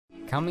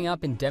Coming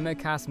up in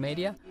DemoCast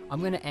Media,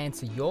 I'm going to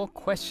answer your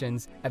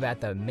questions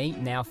about the Meet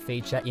Now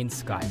feature in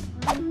Skype.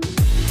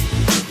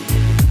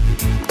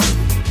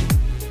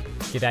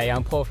 G'day,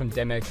 I'm Paul from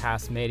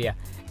DemoCast Media,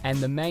 and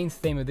the main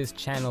theme of this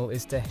channel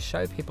is to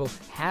show people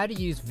how to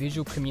use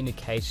visual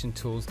communication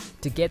tools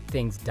to get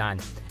things done.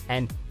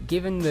 And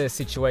given the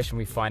situation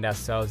we find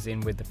ourselves in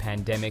with the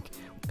pandemic,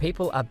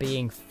 people are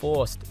being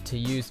forced to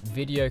use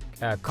video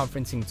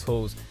conferencing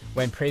tools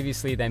when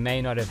previously they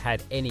may not have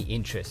had any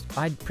interest.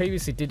 I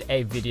previously did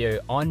a video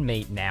on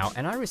Meet Now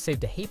and I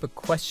received a heap of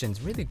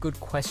questions, really good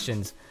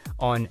questions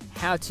on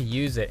how to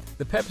use it.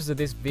 The purpose of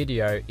this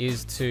video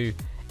is to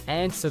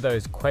answer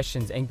those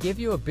questions and give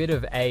you a bit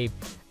of a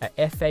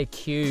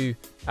FAQ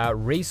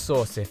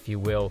resource, if you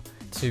will,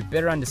 to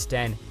better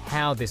understand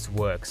how this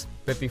works.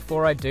 But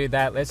before I do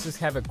that, let's just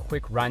have a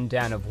quick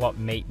rundown of what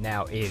Meet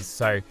Now is.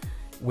 So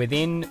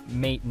within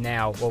Meet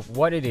Now, well,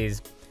 what it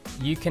is,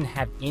 you can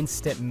have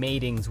instant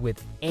meetings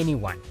with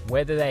anyone,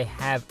 whether they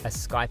have a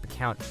Skype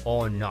account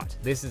or not.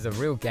 This is a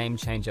real game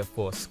changer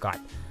for Skype.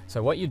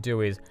 So what you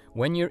do is,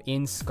 when you're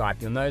in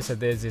Skype, you'll notice that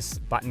there's this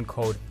button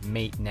called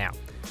Meet Now.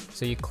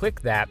 So you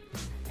click that,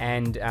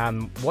 and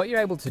what you're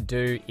able to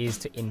do is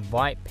to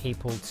invite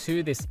people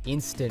to this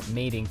instant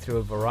meeting through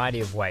a variety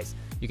of ways.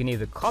 You can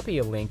either copy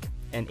a link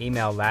and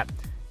email that.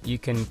 You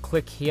can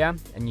click here,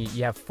 and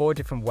you have 4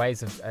 different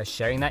ways of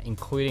sharing that,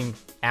 including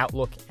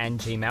Outlook and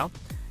Gmail.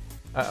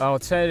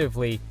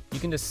 Alternatively, you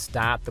can just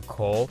start the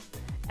call,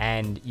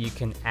 and you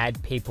can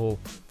add people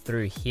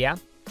through here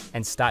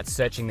and start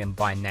searching them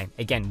by name.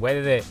 Again,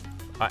 whether they're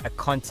a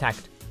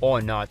contact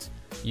or not,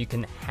 you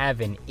can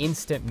have an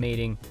instant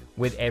meeting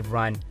with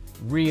everyone.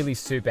 Really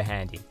super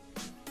handy.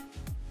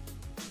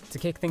 To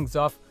kick things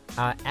off,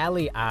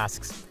 Ali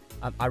asks,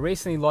 I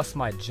recently lost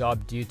my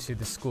job due to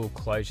the school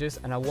closures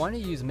and I want to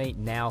use Meet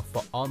Now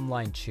for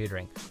online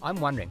tutoring. I'm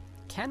wondering,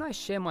 can I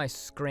share my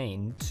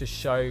screen to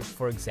show,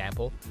 for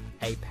example,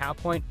 a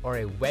PowerPoint or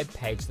a web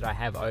page that I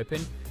have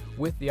open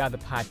with the other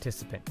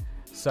participant?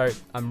 So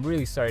I'm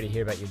really sorry to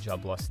hear about your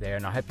job loss there,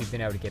 and I hope you've been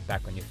able to get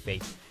back on your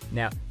feet.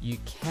 Now, you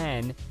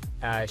can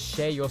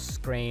share your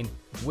screen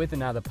with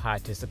another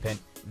participant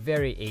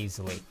very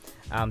easily.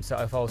 So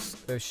if I'll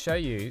show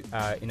you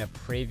in the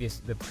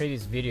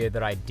previous video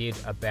that I did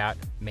about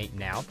Meet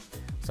Now.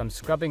 So I'm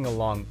scrubbing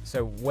along.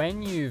 So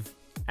when you've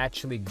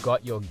actually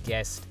got your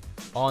guest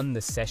on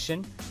the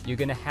session, you're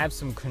going to have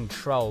some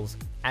controls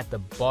at the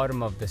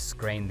bottom of the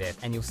screen there,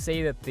 and you'll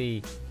see that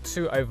the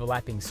 2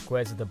 overlapping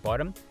squares at the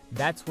bottom,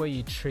 that's where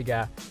you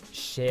trigger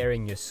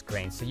sharing your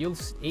screen. So you'll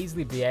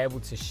easily be able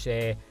to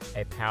share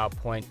a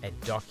PowerPoint, a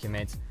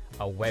document,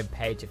 a web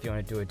page if you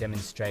want to do a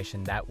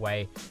demonstration that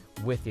way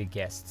with your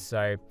guests.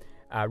 So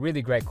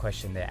really great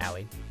question there,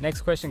 Ali.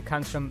 Next question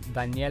comes from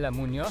Daniela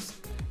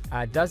Munoz.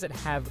 Does it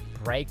have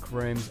break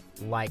rooms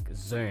like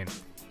Zoom?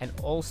 And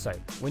also,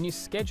 when you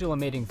schedule a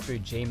meeting through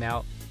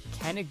Gmail,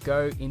 can it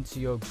go into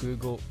your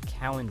Google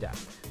Calendar?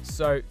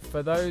 So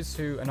for those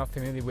who are not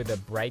familiar with a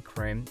break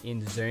room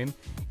in Zoom,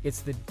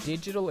 it's the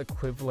digital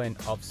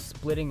equivalent of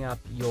splitting up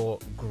your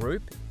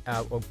group,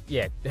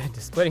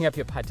 splitting up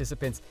your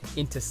participants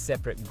into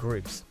separate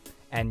groups.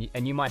 And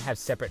you might have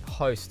separate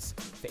hosts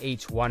for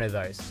each one of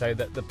those, so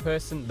that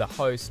the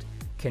host,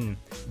 can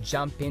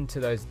jump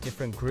into those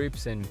different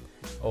groups and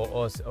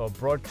or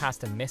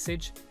broadcast a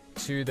message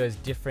to those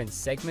different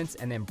segments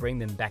and then bring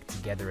them back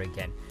together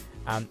again.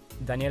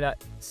 Daniela,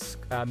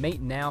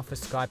 Meet Now for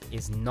Skype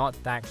is not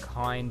that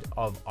kind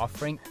of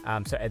offering.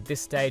 So at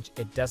this stage,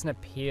 it doesn't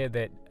appear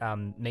that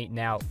Meet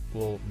Now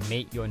will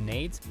meet your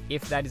needs.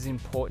 If that is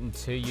important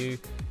to you,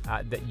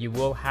 that you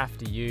will have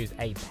to use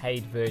a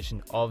paid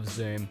version of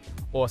Zoom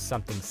or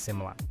something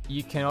similar.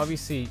 You can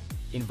obviously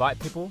invite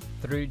people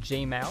through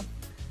Gmail,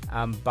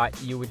 but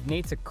you would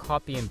need to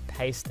copy and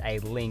paste a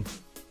link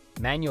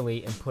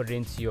manually and put it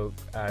into your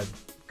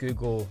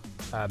Google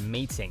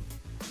meeting.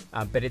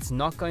 But it's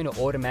not going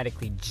to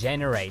automatically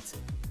generate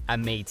a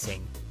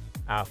meeting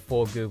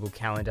for Google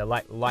Calendar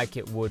like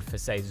it would for,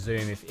 say,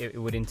 Zoom, if it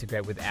would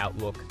integrate with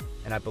Outlook.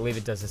 And I believe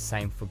it does the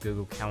same for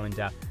Google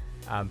Calendar,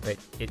 but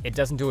it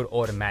doesn't do it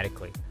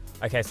automatically.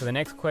 Okay, so the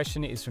next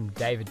question is from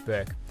David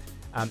Burke.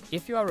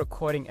 If you are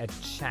recording a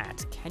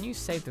chat, can you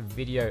save the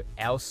video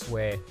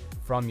elsewhere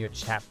from your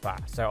chat bar?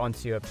 So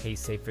onto your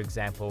PC, for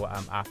example,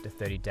 after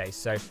 30 days.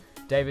 So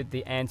David,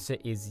 the answer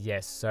is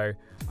yes. So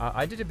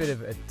I did a bit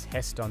of a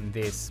test on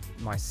this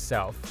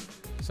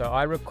myself. So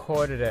I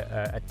recorded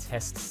a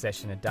test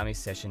session, a dummy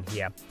session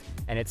here,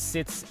 and it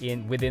sits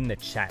within the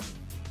chat.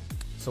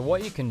 So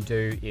what you can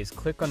do is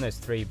click on those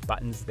 3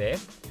 buttons there,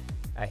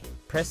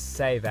 press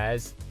Save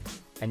As,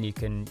 and you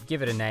can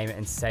give it a name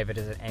and save it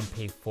as an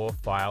MP4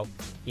 file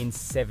in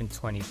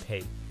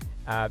 720p.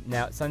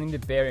 Now, something to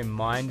bear in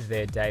mind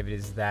there, David,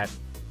 is that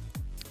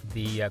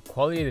the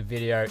quality of the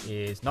video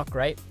is not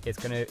great.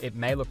 It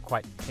may look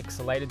quite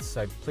pixelated,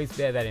 so please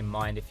bear that in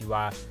mind if you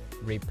are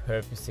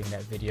repurposing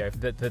that video.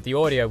 The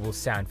audio will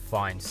sound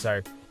fine.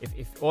 So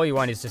if all you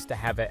want is just to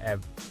have a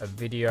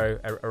video,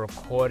 a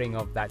recording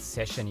of that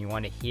session, you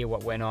want to hear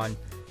what went on,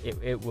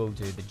 it will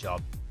do the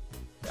job.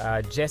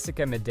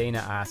 Jessica Medina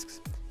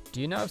asks,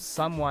 do you know if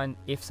someone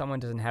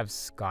doesn't have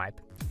Skype,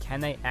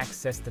 can they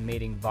access the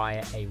meeting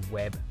via a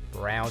web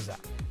browser?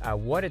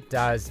 What it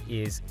does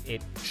is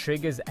it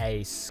triggers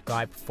a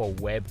Skype for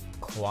web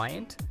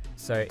client.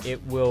 So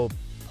it will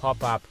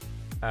pop up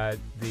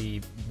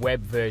the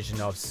web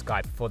version of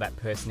Skype for that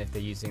person if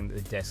they're using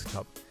the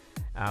desktop.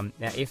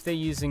 Now, if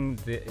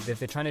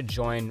they're trying to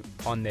join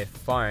on their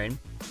phone,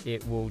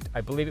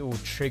 I believe it will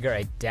trigger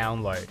a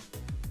download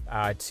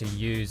to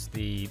use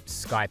the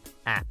Skype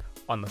app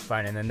on the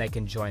phone, and then they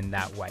can join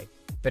that way.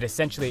 But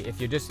essentially, if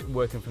you're just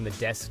working from the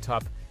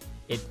desktop,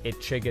 it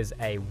triggers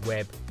a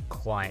web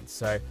client.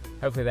 So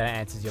hopefully that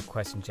answers your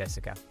question,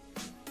 Jessica.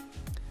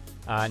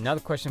 Another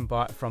question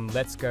from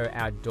Let's Go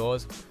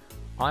Outdoors.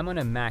 I'm on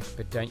a Mac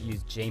but don't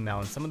use Gmail,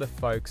 and some of the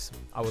folks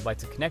I would like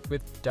to connect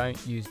with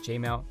don't use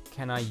Gmail.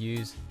 Can I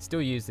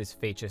still use this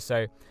feature?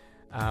 So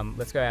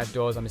Let's Go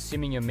Outdoors, I'm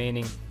assuming you're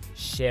meaning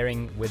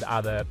sharing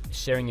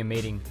your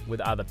meeting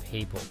with other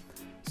people.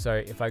 So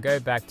if I go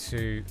back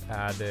to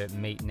the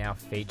Meet Now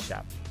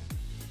feature,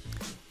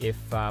 if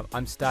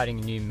I'm starting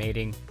a new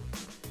meeting,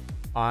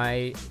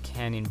 I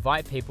can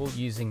invite people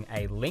using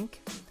a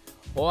link,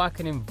 or I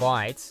can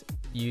invite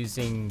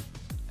using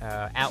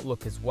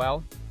Outlook as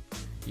well.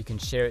 You can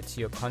share it to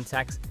your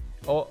contacts,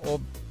 or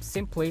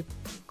simply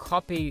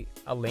copy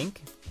a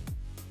link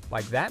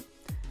like that,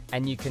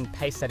 and you can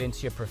paste that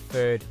into your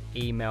preferred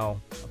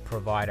email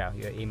provider,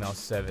 your email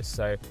service.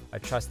 So I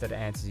trust that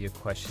answers your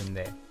question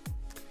there.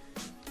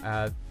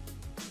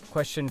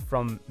 Question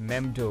from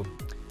Memdul.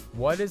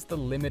 What is the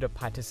limit of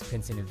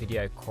participants in a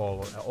video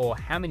call, or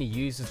how many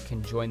users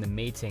can join the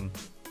meeting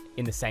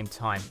in the same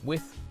time,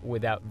 with or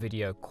without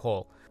video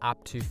call?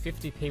 Up to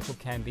 50 people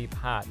can be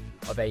part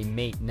of a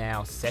Meet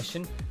Now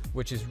session,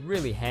 which is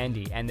really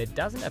handy, and there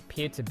doesn't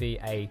appear to be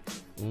a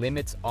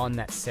limit on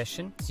that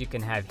session, so you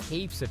can have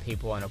heaps of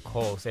people on a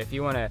call. So if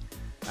you want to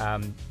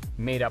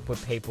meet up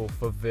with people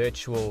for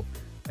virtual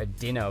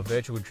dinner or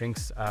virtual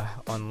drinks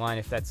online,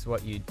 if that's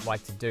what you'd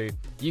like to do,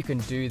 you can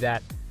do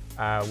that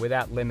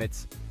without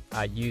limits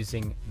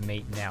using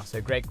Meet Now.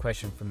 So great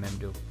question from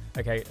Memdul.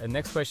 Okay, the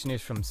next question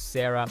is from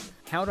Sarah.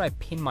 How do I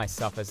pin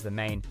myself as the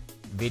main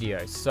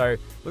video? So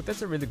look,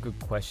 that's a really good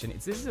question.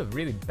 This is a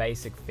really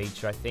basic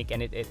feature, I think,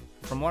 and it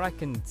from what I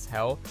can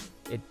tell,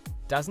 it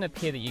doesn't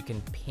appear that you can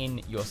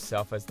pin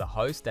yourself as the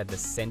host at the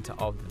center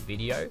of the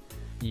video.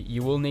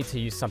 You will need to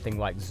use something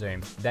like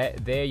Zoom.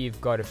 There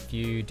you've got a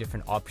few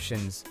different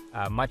options,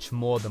 much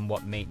more than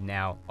what Meet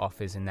Now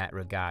offers in that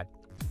regard.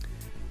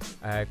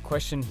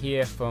 Question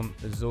here from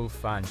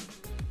Zulfan.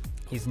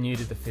 He's new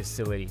to the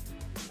facility.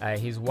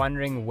 He's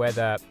wondering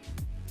whether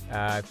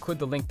could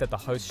the link that the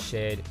host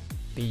shared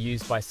be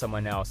used by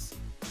someone else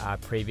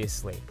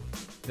previously.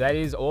 That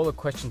is all the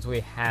questions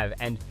we have.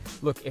 And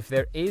look, if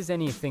there is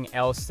anything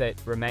else that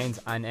remains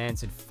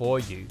unanswered for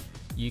you,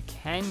 you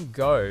can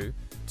go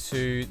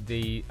to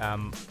the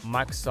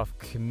Microsoft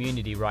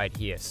community right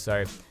here.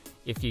 So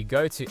if you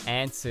go to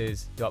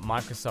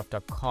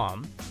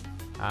answers.microsoft.com,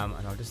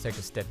 and I'll just take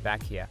a step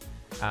back here,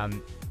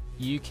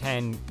 you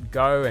can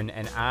go and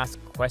ask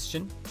a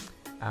question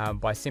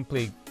by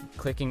simply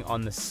clicking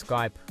on the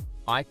Skype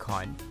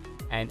icon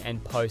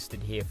and post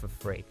it here for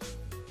free.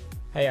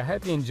 Hey, I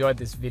hope you enjoyed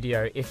this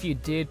video. If you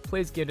did,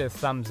 please give it a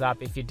thumbs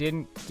up. If you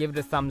didn't, give it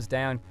a thumbs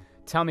down.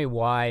 Tell me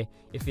why.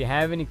 If you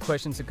have any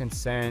questions or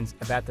concerns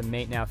about the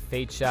Meet Now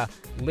feature,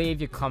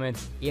 leave your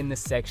comments in the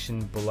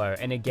section below.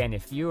 And again,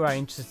 if you are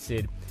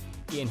interested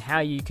in how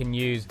you can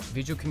use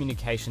visual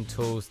communication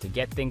tools to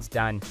get things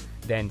done,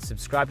 then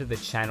subscribe to the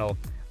channel.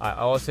 I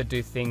also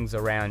do things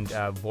around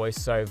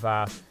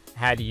voiceover,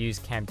 how to use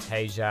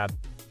Camtasia,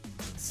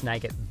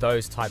 Snagit,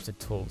 those types of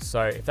tools.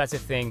 So if that's a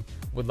thing,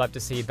 would love to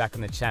see you back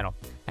on the channel.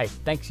 Hey,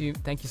 thank you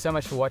so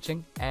much for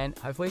watching, and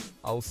hopefully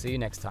I'll see you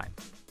next time.